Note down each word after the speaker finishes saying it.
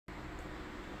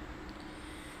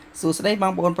សួស្តីប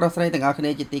ងប្អូនប្រុសស្រីទាំងអស់គ្នា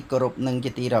ជាទីគោរពនិង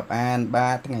ជាទីរាប់អានបា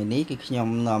ទថ្ងៃនេះគឺខ្ញុំ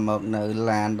នាំមកនៅ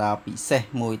ឡានដ៏ពិសេស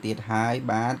មួយទៀតហើយ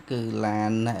បាទគឺឡា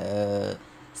ន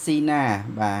Siena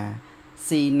បាទ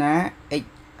Siena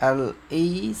XLE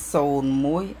Ful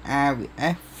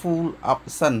AVS Full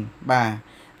Option បាទ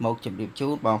មកជម្រាបជូ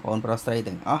នបងប្អូនប្រុសស្រី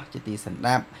ទាំងអស់ជាទីសន្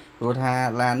តាប់ព្រោះថា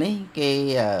ឡាននេះគេ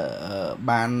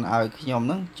បានឲ្យខ្ញុំ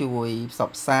នឹងជួយផ្ស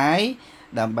ព្វផ្សាយ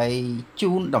ដើម្បី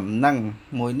ជូនដំណឹង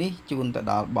មួយនេះជូនទៅ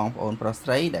ដល់បងប្អូនប្រុសស្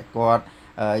រីដែលគាត់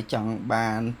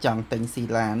ចង់ទិញស៊ី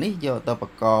ឡាននេះយកទៅប្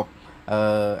រកប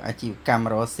អាជីវកម្ម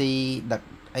រកស៊ីដឹក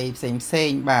អីផ្សេ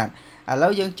ងបាទឥឡូ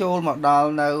វយើងចូលមកដល់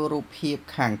នៅរូបភាព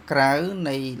ខាងក្រៅ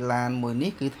នៃឡានមួយ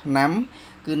នេះគឺថ្នាំ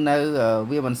គឺនៅ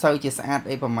វាមិនសូវជាស្អាត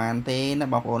អីប្រហែលទេណា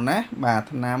បងប្អូនណាបាទ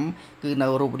ថ្នាំគឺនៅ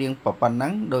រូបរាងប៉ុណ្ណឹ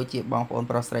ងដូចជាបងប្អូន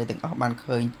ប្រុសស្រីទាំងអស់បាន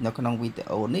ឃើញនៅក្នុងវីដេ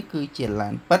អូនេះគឺជាឡា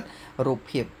នពិតរូប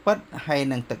ភាពពិតហើយ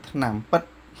នឹងទឹកថ្នាំពិត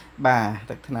បាទ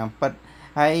ទឹកថ្នាំពិត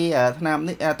ហើយថ្នាំ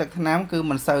នេះទឹកថ្នាំគឺ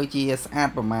មិនសូវជាស្អាត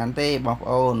ប្រហែលទេបងប្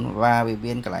អូនបាទវា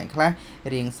មានកន្លែងខ្លះ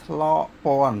រាងស្លកព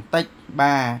ណ៌បន្តិច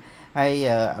បាទហើយ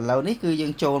ឥឡូវនេះគឺយើ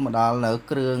ងចូលមកដល់នៅ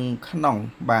គ្រឿងក្នុង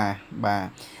បាទ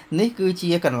នេះគឺជា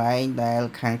កន្លែងដែល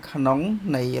ខាងក្នុង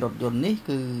នៃរថយន្តនេះ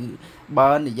គឺ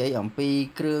បើនិយាយអំពី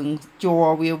គ្រឿងជ័រ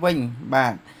វាវិញបា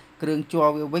ទគ្រឿងជ័រ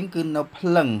វាវិញគឺនៅភ្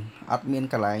លឹងអត់មាន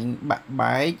កន្លែងបាក់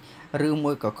បែកឬ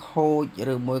មួយក៏ខូច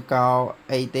ឬមួយក៏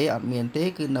អីទេអត់មានទេ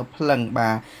គឺនៅភ្លឹងបា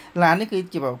ទឡាននេះគឺ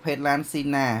ជាប្រភេទឡាន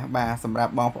Sienaបាទសម្រា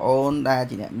ប់បងប្អូនដែល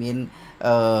ជាអ្នកមាន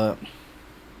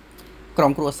ក្រុ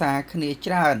មគ្រួសារគ្នា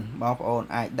ច្រើនបងប្អូន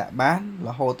អាចដាក់បានរ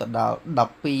ហូតដល់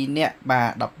12នាក់បា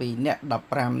ទ12នាក់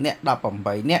15នាក់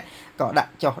18នាក់ក៏ដា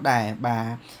ក់ចុះដែរបាទ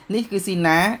នេះគឺ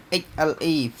Siena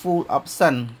XLE Full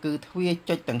Option គឺទ្វារ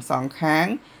ចុចទាំងសងខាង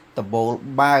ដបូល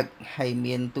បើកហើយ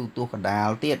មានទូទស្សន៍កដាល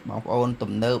ទៀតបងប្អូន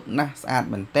ទំនើបណាស់ស្អាត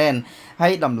មែនតែនហើ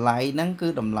យតម្លៃហ្នឹងគឺ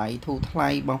តម្លៃធូរថ្លៃ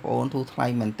បងប្អូនធូរថ្លៃ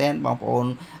មែនតែនបងប្អូន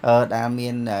ដែលមា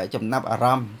នចំណាប់អារ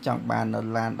ម្មណ៍ចង់បាននៅ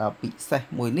ឡានដ៏ពិសេស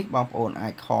មួយនេះបងប្អូនអា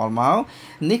ចខលមក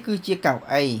នេះគឺជាកៅ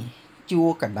អីជួរ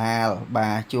កដាលបា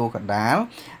ទជួរកដាល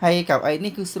ហើយកៅអី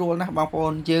នេះគឺស្រួលណាស់បងប្អូ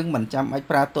នយើងមិនចាំបាច់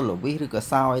ប្រើទល់វិសឬក៏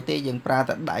សោអីទេយើងប្រើ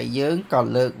តែដៃយើងក៏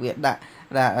លើកវាដាក់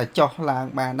ចុះឡើង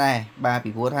បានដែរបាទពី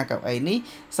ព្រោះថាកៅអីនេះ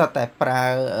សុទ្ធតែប្រើ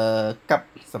កឹប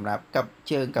សម្រាប់កឹប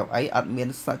ជើងកៅអីអត់មាន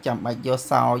ចាំបាច់យក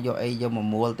សោយកអីយកមក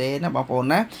មួលទេណាបងប្អូន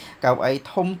ណាកៅអី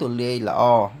ធំទូលាយល្អ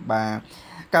បាទ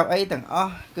កៅអីទាំងអ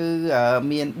ស់គឺ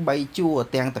មាន3ជួរ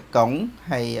ទាំងតកុង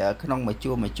ហើយក្នុងមួយ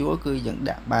ជួរគឺយើង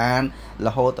ដាក់បានរ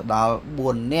ហូតដល់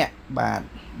4នាក់បាទ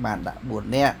ដាក់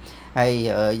4នាក់ហើយ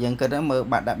យើងគិតថាមើល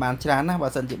ដាក់បានច្រើនណាស់បើ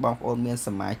សិនជាបងប្អូនមានស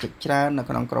មាជិកច្រើននៅ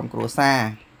ក្នុងក្រុមគ្រួសារ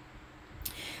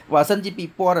បើសិនជាពិ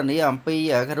ពណ៌នាអំពី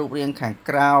រូបរាងខាង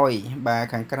ក្រោយបាទ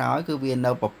ខាងក្រោយគឺវា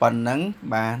នៅប៉ុណ្ណឹង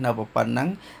បាទនៅប៉ុណ្ណឹង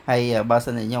ហើយបើ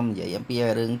សិនជាខ្ញុំនិយាយអំពី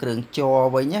រឿងគ្រឿងជ័រ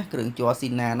វិញណាគ្រឿងជ័រ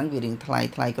Sienaហ្នឹងវារៀងថ្លៃ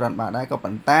គ្រាន់បើដែរក៏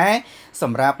ប៉ុន្តែស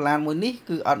ម្រាប់ឡានមួយនេះ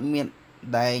គឺអត់មាន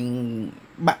ដែង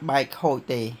បាក់បែកខូច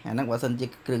ទេអាហ្នឹងបើសិនជា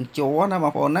គ្រឿងជ័រណាប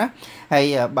ងប្អូនណាហើយ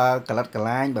បើកលិតក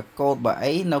លាញបើកូតបើ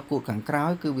អីនៅគូតខាងក្រោ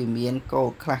យគឺវាមានកូ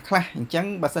តខ្លះអញ្ចឹង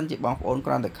បើសិនជាបងប្អូន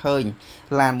គ្រាន់តែឃើញ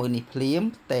ឡានមួយនេះភ្លាម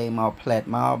ទេមកផ្លែត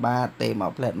មកបាទទេម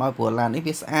កផ្លែតមកព្រោះឡាននេះ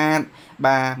វាស្អាត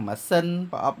បាទម៉ាស៊ីន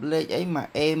ប្រអប់លេខអីមក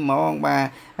អេហ្មងបាទ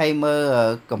ហើយមើល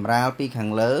កម្រាលពីខាង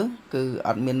លើគឺអ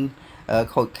ត់មាន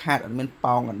ខូចខាតអត់មាន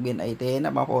ប៉ោងអត់មានអីទេណា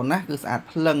បងប្អូនណាគឺស្អាត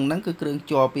ភ្លឹងហ្នឹងគឺគ្រឿង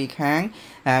ជ័រពីខាង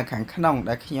ក្នុង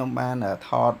ដែលខ្ញុំបានថ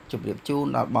តជម្រាបជូន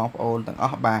ដល់បងប្អូនទាំងអ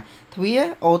ស់បាទទ្វារ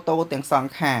អូតូទាំងសង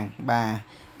ខាងបាទ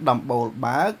ដំបូល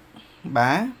បើក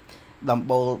បាទដំ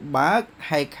បូលបើក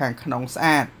ហើយខាងក្នុងស្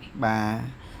អាតបា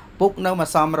ទពុកនៅមក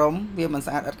សមរម្យវាមិន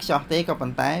ស្អាតឥតខ្ចោះទេក៏ប៉ុ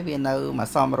ន្តែវានៅមក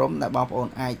សមរម្យដែលបងប្អូន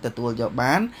អាចទទួលយក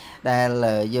បានដែល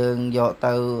យើងយក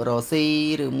ទៅរកស៊ី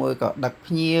ឬមួយក៏ដឹក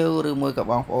ភ្ញៀវឬមួយក៏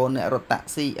បងប្អូនអ្នករត់តាក់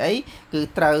ស៊ីអីគឺ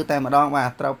ត្រូវតែម្ដងបាទ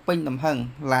ត្រូវពេញទំហឹង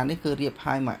ឡាននេះគឺរៀប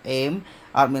ហើយមកអេម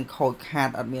អត់មានខូចខាត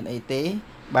អត់មានអីទេ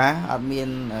បាទអត់មាន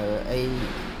អី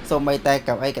សូម្បីតែ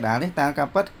កៅអីកដាលនេះតាមការ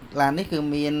ពិតឡាននេះគឺ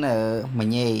មានម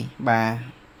ញ៉េបាទ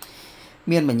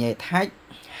មានមញ៉េថាច់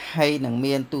ហើយនឹង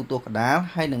មានទូទស្សន៍កដាល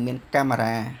ហើយនឹងមានកាមេ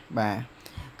រ៉ាបាទ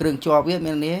គ្រឿងជ័រវា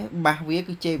មាននេះបាសវា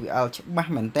គឺ JBL ច្បា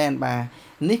ស់មែនតែនបាទ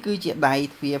នេះគឺជាដៃ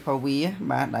ទ្វារផាវា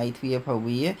បាទដៃទ្វារផា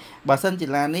វាបើសិនជា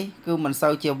ឡាននេះគឺមិនសូ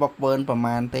វជាវឹកវើប្រ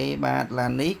មាណទេបាទឡា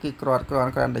ននេះគឺគ្រា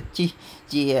ន់តែជិះ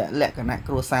ជាលក្ខណៈ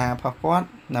គ្រួសារផងគាត់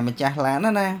ណាម្ចាស់ឡាន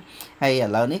ណាហើយឥ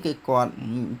ឡូវនេះគឺគាត់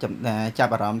ចា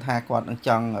ប់អារម្មណ៍ថាគាត់នឹងច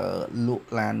ង់លក់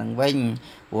ឡាននឹងវិញ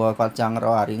ព្រោះគាត់ចង់រ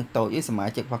កអារៀងតូចសមា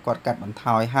ជិករបស់គាត់កាត់បន្ថ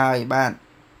យហើយបាទ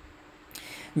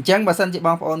អញ្ចឹងបើសិនជាប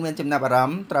ងប្អូនមានចំណាប់អារម្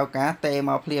មណ៍ត្រូវការទេ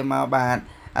មកភ្លាមមកបាទឥ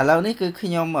ឡូវនេះគឺខ្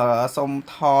ញុំសូម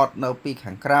ថតនៅពី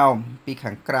ខាងក្រោមពី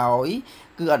ខាងក្រោយ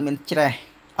គឺអត់មានច្រេះ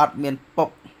អត់មានពុក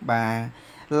បា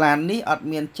ទ ឡាននេះអត់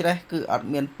មានច្រេះគឺអត់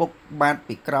មានពុកបាត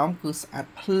ពីក្រោមគឺស្អាត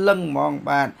ភ្លឹងហ្មង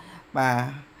បាទ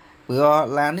ព្រោះ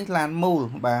ឡាននេះឡានមូល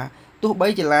បាទទោះបី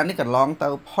ជាឡាននេះកន្លងទៅ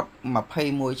ផុត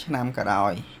21ឆ្នាំក៏ដោ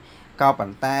យក៏ប៉ុ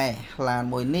ន្តែឡាន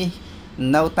មួយនេះ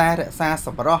នៅតែរក្សាស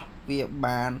ម្រស់វា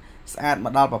បានស្អាតម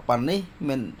កដល់ប៉ុណ្ណេះ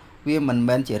វាមិន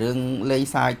មែនជារឿងលេង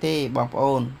សើចទេបងប្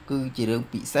អូនគឺជារឿង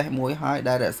ពិសេសមួយហើយ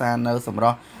ដែលរក្សានៅសម្រ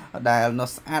ស់ដែលនៅ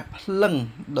ស្អាតភ្លឹង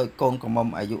ដោយកូនកំមុំ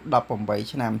អាយុ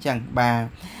18ឆ្នាំអញ្ចឹងបាទ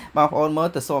បងប្អូនមើល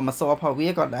ទៅសួរមកសួរផងវា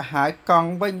ក៏ដាក់ហើយក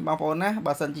ង់វិញបងប្អូនណា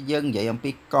បើសិនជាយើងនិយាយអំ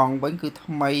ពីកង់វិញគឺ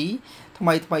ថ្មី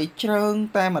ជ្រើង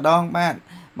តែម្ដងបាទ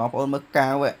បងប្អូនមើលកៅ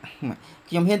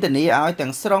ខ្ញុំហ៊ានធានាឲ្យទាំ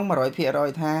ងស្រុង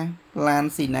 100% ថាឡាន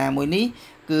ស៊ីណាមួយនេះ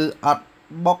គឺអត់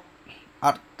បុកអ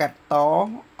ត់កាត់ត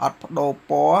អត់បដូរ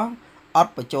ពណ៌អ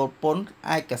ត់បញ្ចូលពន្ធ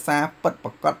ឯកសារពិតប្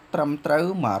រាកដត្រឹមត្រូវ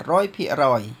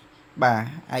 100% បា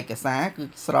ទឯកសារគឺ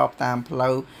ស្របតាមផ្លូ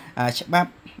វច្បា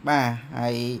ប់បាទហើ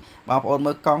យបងប្អូន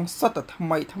មើលកង់សុទ្ធតែថ្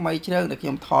មីជ្រើងដែលខ្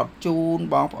ញុំថតជូន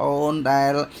បងប្អូនដែ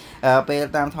លពេល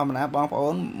តាមធម្មតាបងប្អូ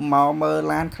នមកមើល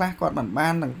ឡានខ្លះគាត់មិនបា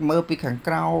ននឹងមើលពីខាង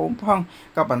ក្រោមផង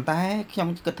ក៏ប៉ុន្តែខ្ញុំ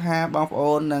គិតថាបងប្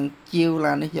អូននឹងជាវ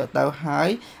ឡាននេះយកទៅហើយ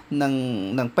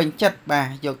នឹងពេញចិត្តបាទ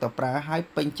យកទៅប្រើហើយ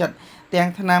ពេញចិត្តទាំង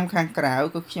ថ្នាំខាងក្រៅ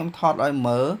ក៏ខ្ញុំថតឲ្យ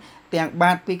មើលទាំង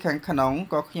បាតពីខាងក្នុង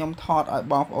ក៏ខ្ញុំថតឲ្យ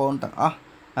បងប្អូនទាំងអស់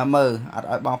មើលអត់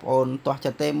ឲ្យបងប្អូនទាស់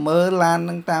ចិត្តទេមើលឡាន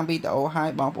នឹងតាមវីដេអូឲ្យ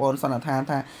បងប្អូនសន្និដ្ឋាន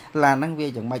ថាឡានហ្នឹងវា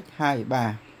យ៉ាងម៉េចហើយបា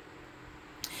ទ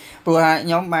ព្រោះខ្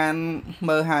ញុំបាន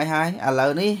មើលហើយឥឡូ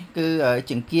វនេះគឺ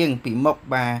ចង្គៀងពីមុខ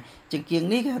បាទចង្គៀង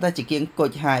នេះគេថាចង្គៀងគុ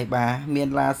ជហើយបាទមាន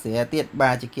ឡាស្រាទៀត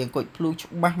បាទចង្គៀងគុជភ្លឺច្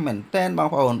បាស់មែនតែនបង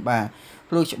ប្អូនបាទ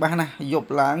ភ្លឺច្បាស់ណាស់យប់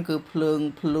ឡើងគឺភ្លើង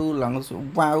ភ្លឺឡើង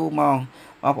វ៉ាវហ្មង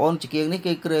បងប្អូនចង្គៀងនេះ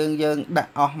គឺគ្រឿងយើងដា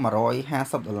ក់អស់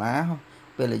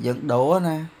$150ពេលយើងដូរ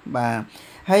ណាបាទ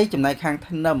ហើយចំណែកខាង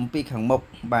ធ្នឹមពីខាងមុខ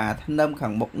បាទធ្នឹមខា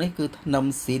ងមុខនេះគឺធ្នឹម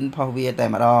ស៊ីនផុសវាតែ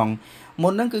ម្ដងមុ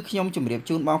នហ្នឹងគឺខ្ញុំជម្រាប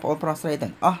ជូនបងប្អូនប្រុសស្រី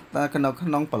ទាំងអស់តែក្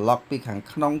នុងប្លុកពីខាង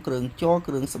ក្នុងគ្រឿងជ័រ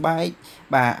គ្រឿងស្បែក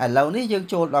បាទឥឡូវនេះយើង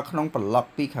ចូលដល់ក្នុងប្លុក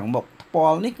ពីខាងមុខថ្ពា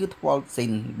ល់នេះគឺថ្ពាល់ស៊ី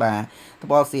នបាទថ្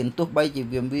ពាល់ស៊ីនទោះបីជា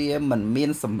វាមិនមាន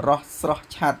សម្រស់ស្រស់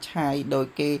ឆាតឆាយដោយ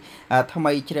គេថ្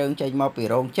មីជ្រើងចេញមកពី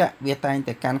រោងចក្រវាតែង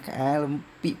តែកាន់ក្អែល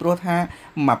ពីព្រោះថា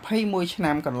21ឆ្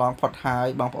នាំកន្លងផុតហើយ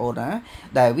បងប្អូនណា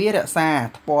ដែលវារក្សា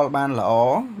ថ្ពាល់បានល្អ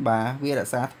បាទវារ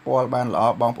ក្សាថ្ពាល់បានល្អ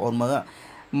បងប្អូនមើល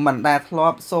មិនដែលធ្លា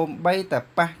ប់សូម្បីតែ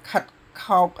ប៉ះខាត់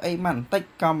ខោកអីមិនបន្តិច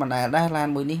ក៏មិនដែលដែរឡាន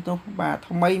មួយនេះនោះបាទ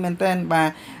ថ្មីមែនតែនបាទ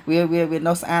វា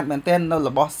នៅស្អាតមែនតែននៅរ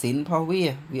បស់ស៊ីនផុសវា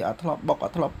អត់ធ្លាប់បុកអ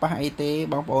ត់ធ្លាប់ប៉ះអីទេ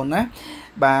បងប្អូនណា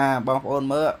បាទបងប្អូន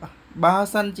មើលបើ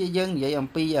សិនជាយើងនិយាយអំ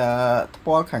ពីថ្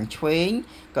ពាល់ខាងឆ្វេង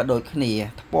ក៏ដូចគ្នា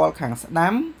ថ្ពាល់ខាងស្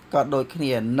ដាំក៏ដូចគ្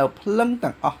នានៅភ្លឹង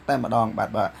ទាំងអស់តែម្ដងបាទ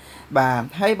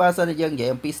ហើយបើសិនជាយើងនិយាយ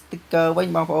អំពី sticker វិញ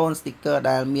បងប្អូន sticker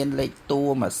ដែលមានលេខតួ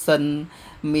ម៉ាស៊ីន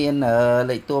មាន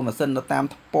លេខតួម៉ាស៊ីននៅតាម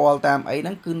ថ្ពាល់តាមអីហ្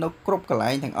នឹងគឺនៅគ្រប់កន្លែ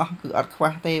ងទាំងអស់គឺអត់ខ្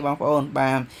វះទេបងប្អូន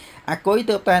បាទអាគុយ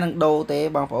ទៅតែនឹងដូរទេ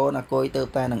បងប្អូនអាគុយទៅ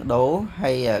តែនឹងដូរ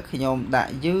ហើយខ្ញុំដា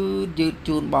ក់យឺត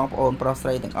ជូនបងប្អូនប្រុសស្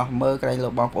រីទាំងអស់មើលក្រែងលោ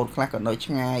កបងប្អូនខ្លះក៏នៅ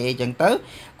ឆ្ងាយអីចឹងទៅ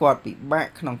គាត់ពិបាក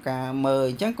ក្នុងការមើល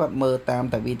អញ្ចឹងគាត់មើលតាម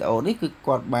តែវីដេអូនេះគឺ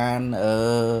គាត់បាន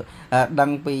ដឹ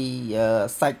ងពី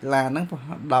សាច់ឡានហ្នឹង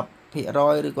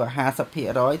10%ឬក៏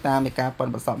50%តាមនៃការប៉ុន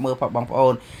ប្រសពមើលផងបងប្អូ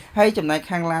នហើយចំណែក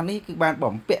ខាងឡាននេះគឺបាន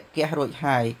បំពាក់ហ្គាសរួច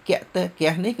ហើយហ្គា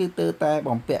សនេះគឺទើបតែ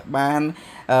បំពាក់បាន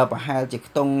ប្រហែលជា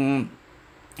ខ្ទង់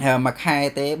មួយខែ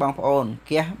ទេបងប្អូន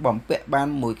ហ្គាសបំពាក់បាន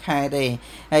1ខែទេ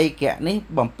ហើយហ្គាសនេះ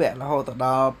បំពាក់រហូតដ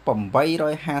ល់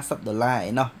$850ឯ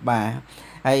ណោះបាទ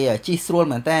ហើយជីស្រួល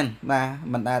មែនតើបាទ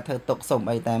មិនដែលធ្វើទុកសុំ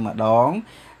អីតែម្ដង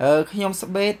ខ្ញុំស្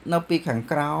បេតនៅពីខាង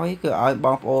ក្រោយគឺឲ្យប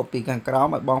ងប្អូនពីខាងក្រោម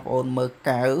ឲ្យបងប្អូនមើល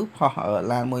កៅផុស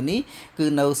ឡានមួយនេះគឺ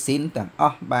នៅស៊ីនទាំងអ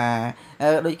ស់បាទ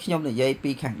ដូចខ្ញុំនិយាយ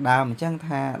ពីខាងដើមអញ្ចឹង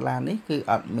ថាឡាននេះគឺ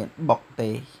អត់មានបុកទេ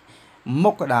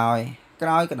មុខក៏ដោយក្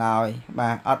រោយក៏ដោយបា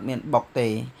ទអត់មានបុកទេ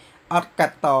អត់កា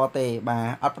ត់តទេបាទ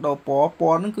អត់បដូរពណ៌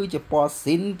ហ្នឹងគឺជាពណ៌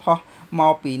ស៊ីនផុសម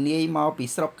កពីនាយមកពី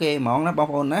ស្រុកគេហ្មងណាបង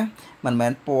ប្អូនណាមិនមែ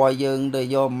នពណ៌យើងទៅ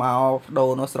យកមកបដូ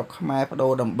រនៅស្រុកខ្មែរបដូ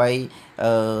រដើម្បី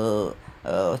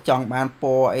ចង់បានព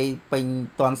ណ៌អីពេញ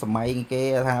តាន់សម័យគេ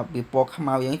ថាវាពណ៌ខ្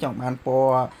មៅយើងចង់បានព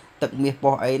ណ៌ទឹកមាសព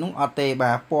ណ៌អីនោះអត់ទេ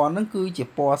បាទពណ៌ហ្នឹងគឺជា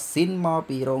ពណ៌ស៊ីនមក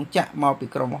ពីរោងចក្រមកពី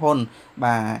ក្រុមហ៊ុន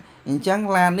បាទអញ្ចឹង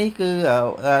ឡាននេះគឺ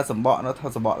សម្បកនៅ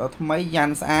ថ្មីយ៉ា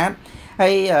ន់ស្អាតហើ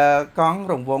យកង់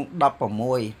រង្វង់16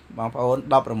បងប្អូន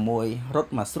16រ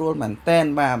ត់មកស្រួលមែនតែន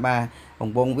បាទរ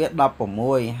ង្វង់វា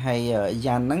16ហើយ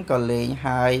យ៉ាន់ហ្នឹងក៏លេង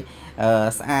ហើយ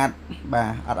ស្អាតបា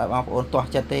ទអត់ឲ្យបងប្អូនទាស់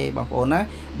ចិត្តទេបងប្អូនណា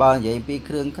បើនិយាយពី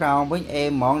គ្រឿងក្រោមវិញ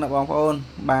ហ្មងណាបងប្អូន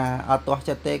បាទអត់ទាស់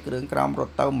ចិត្តទេគ្រឿងក្រោមរ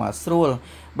ត់ទៅមកស្រួល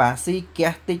បាទស៊ីហ្គា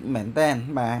សតិចមែនតែន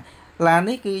បាទឡាន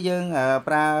នេះគឺយើង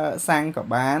ប្រើសាំងក៏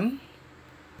បាន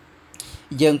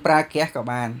យើងប្រើហ្គាសក៏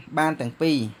បានទាំង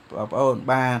ពីរបងប្អូន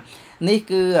បាទនេះ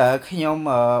គឺខ្ញុំ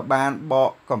បានប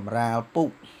កកម្រាលពុក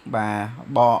បា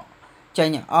ទបកចេញ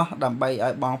អស់ដើម្បី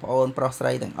ឲ្យបងប្អូនប្រុសស្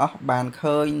រីទាំងអស់បាន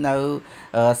ឃើញនៅ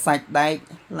សាច់ដែក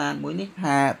ឡានមួយនេះ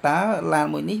ថាតើឡាន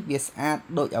មួយនេះវាស្អាត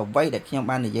ដូចអ្វីដែលខ្ញុំ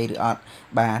បាននិយាយឬអត់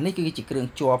បាទនេះគឺជាគ្រឿង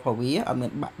ជ័ររបស់វាអត់មា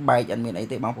នបាក់បែកអត់មានអី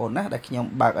ទេបងប្អូនណាដែលខ្ញុំ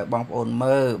បើកឲ្យបងប្អូន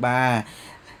មើលបាទ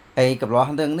អីកម្លោះ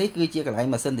ទាំងនេះគឺជាកន្លែង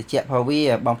ម៉ាស៊ីនត្រជាក់របស់វា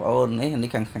បងប្អូននេះ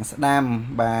ខាងស្ដាំ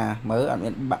បាទមើលអត់មា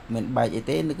នបាក់មានបែកអី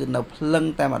ទេនេះគឺនៅភ្លឹង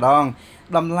តែម្ដង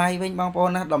តម្លៃវិញបងប្អូន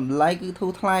ណាតម្លៃគឺធូ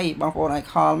រថ្លៃបងប្អូនអាច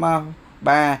ខលមក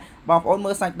បាទបងប្អូន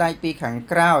មើលសាច់ដែកពីខាង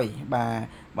ក្រោយបាទ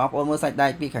បងប្អូនមើលសាច់ដែ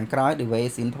កពីខាងក្រោយ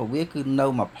Device របស់វាគឺនៅ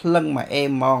មកភ្លឹងមកអេម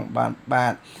ហ្មងបា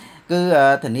ទគឺ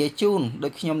ធានាជូនដូ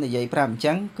ចខ្ញុំនិយាយប្រាប់អញ្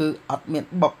ចឹងគឺអត់មាន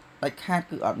បុកដាច់ខាត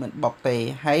គឺអត់មានបុកទេ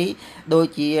ហើយដូច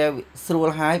ជាស្រួល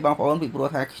ហើយបងប្អូនពីព្រោះ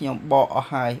ថាខ្ញុំបកអស់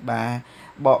ហើយបាទ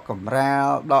បកកម្រាល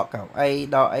ដកកៅអី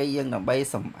ដកអីយើងដើម្បី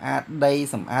សម្អាតដី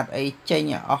សម្អាតអីចេញ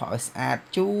អស់ឲ្យស្អាត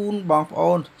ជូនបងប្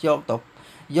អូនយក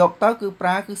ទៅគឺប្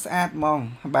រើគឺស្អាតហ្មង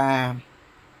បាទ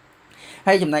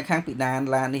ហើយចំណែកខាងពីដាន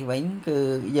ឡាននេះវិញគឺ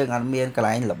យើងអត់មានកន្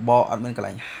លែងលបអត់មានកន្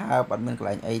លែងហើបអត់មានកន្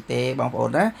លែងអីទេបងប្អូន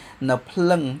ណានៅភ្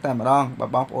លឹងតែម្ដងបើ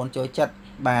បងប្អូនចូលចិត្ត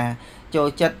បាទចូល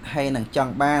ចិត្តហើយនឹងច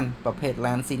ង់បានប្រភេទ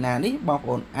ឡានស៊ីណានេះបងប្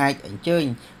អូនអាចអញ្ជើញ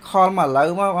ខលមកឥឡូវ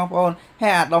មកបងប្អូនហើ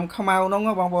យអាដុំខ្មៅហ្នឹង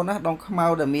បងប្អូនណាដុំខ្មៅ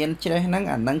ដែលមានជ្រេះហ្នឹង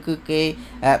អាហ្នឹងគឺគេ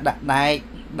ដាក់ដែក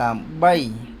ដើម្បី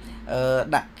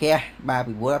ដាក់ហ្គាសបាទ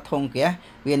ពីព្រោះធុងហ្គាស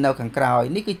វានៅខាងក្រោយ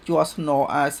នេះគឺជួរស្នោ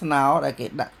ដែលគេ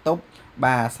ដាក់តុប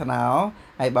បាទស្នោ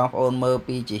ហើយបងប្អូនមើល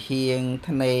ពីជាហៀង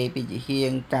ធ្នេពីជាហៀ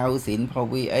ងកៅស៊ីនផង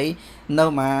វាអីនៅ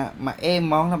មកអេហ្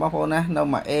មងណាបងប្អូនណានៅ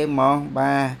មកអេហ្មង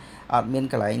បាទអត់មាន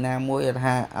កន្លែងណាមួយ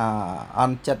ថាអ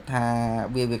ន់ចិត្តថា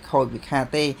វាខូចវាខាត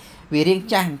ទេវារៀង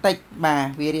ចាស់បន្តិចបាទ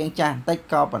វារៀងចាស់បន្តិច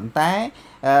ក៏ប៉ុន្តែ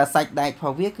សាច់ដែករប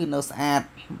ស់វាគឺនៅស្អាត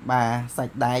បាទសា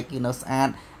ច់ដែកគឺនៅស្អាត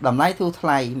តម្លៃធូរថ្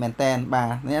លៃមែនតែនបា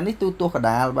ទនេះទូទស្សន៍ក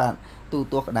ដាលបាទទូ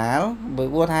ទស្សន៍កដាលបើ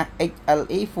វាថា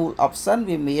XLE Full Option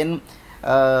វាមាន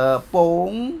ព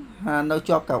ងនៅ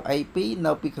ជាប់កៅអី2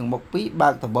នៅពីខាងមុខ2បើ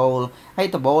កដបូលហើយ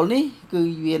ដបូលនេះគឺ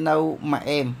វានៅមួយ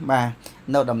អេមបាទ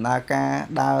នៅដំណើរការ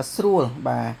ដើរស្រួល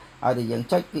បាទឲ្យតែយើង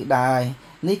ចុចគឺដើរ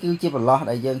នេះគឺជាប្រឡោះ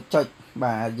ដែលយើងចុច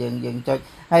បាទយើងចុច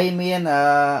ហើយមាន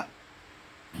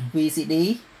VCD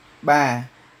បាទ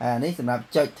នេះសម្រាប់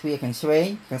ចុចទ្វារខាងឆ្វេង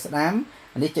ខាងស្ដាំ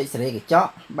នេះចុចសេរីកញ្ច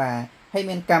ក់បាទហើយ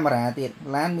មានកាមេរ៉ាទៀត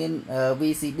ឡានមាន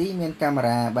VCD មានកាមេ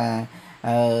រ៉ាបាទ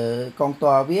កង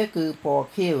តើវាគឺពណ៌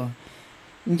ខៀវ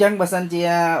អញ្ចឹងបើសិនជា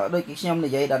ដូចខ្ញុំនិ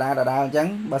យាយដដែលអញ្ចឹង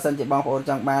បើសិនជាបងប្អូន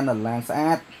ចង់បានឡានស្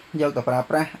អាតយកទៅប្រើ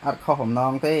ប្រាស់អត់ខុសបំណ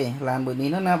ងទេឡានមួយនេះ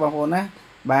ណាបងប្អូនណា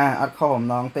បាទអត់ខុសបំ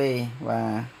ណងទេបា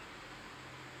ទ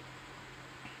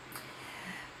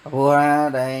ព្រោះ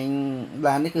តែ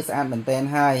ឡាននេះគឺស្អាតមែនទែន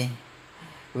ហើយ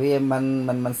វា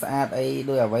មិនស្អាតអី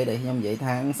ដោយអ្វីដែលខ្ញុំនិយាយ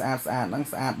ថាស្អាតហ្នឹង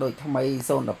ស្អាតដូចថ្មី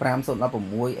015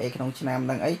 016អីក្នុងឆ្នាំហ្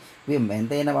នឹងអីវាមិនមែន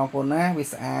ទេណាបងប្អូនណាវា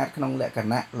ស្អាតក្នុងលក្ខ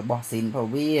ណៈរបស់ស៊ីនរប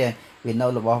ស់វានៅ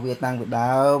របស់វាតាំងពី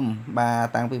ដើមបា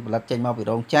ទតាំងពីផលិតចេញមកពី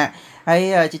រោងចក្រហើយ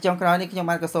ជាចុងក្រោយនេះខ្ញុំ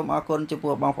បានក៏សូមអរគុណចំ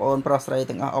ពោះបងប្អូនប្រុសស្រី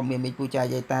ទាំងអស់អ៊ំមីងពូចា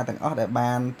យាយតាទាំងអស់ដែល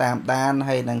បានតាមដាន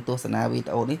ហើយនឹងទស្សនាវីដេ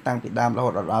អូនេះតាំងពីដើមរហូ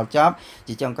តដល់ចប់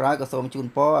ជាចុងក្រោយក៏សូមជូន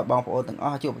ពរឲ្យបងប្អូនទាំងអ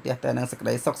ស់ជួបប្រទះតែនឹងសេចក្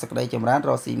តីសុខសេចក្តីចម្រើន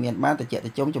រកស៊ីមានបានតិច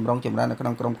តិចចម្រុងចម្រើននៅក្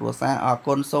នុងក្រុមគ្រួសារអរ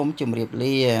គុណសូមជម្រាប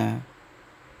លា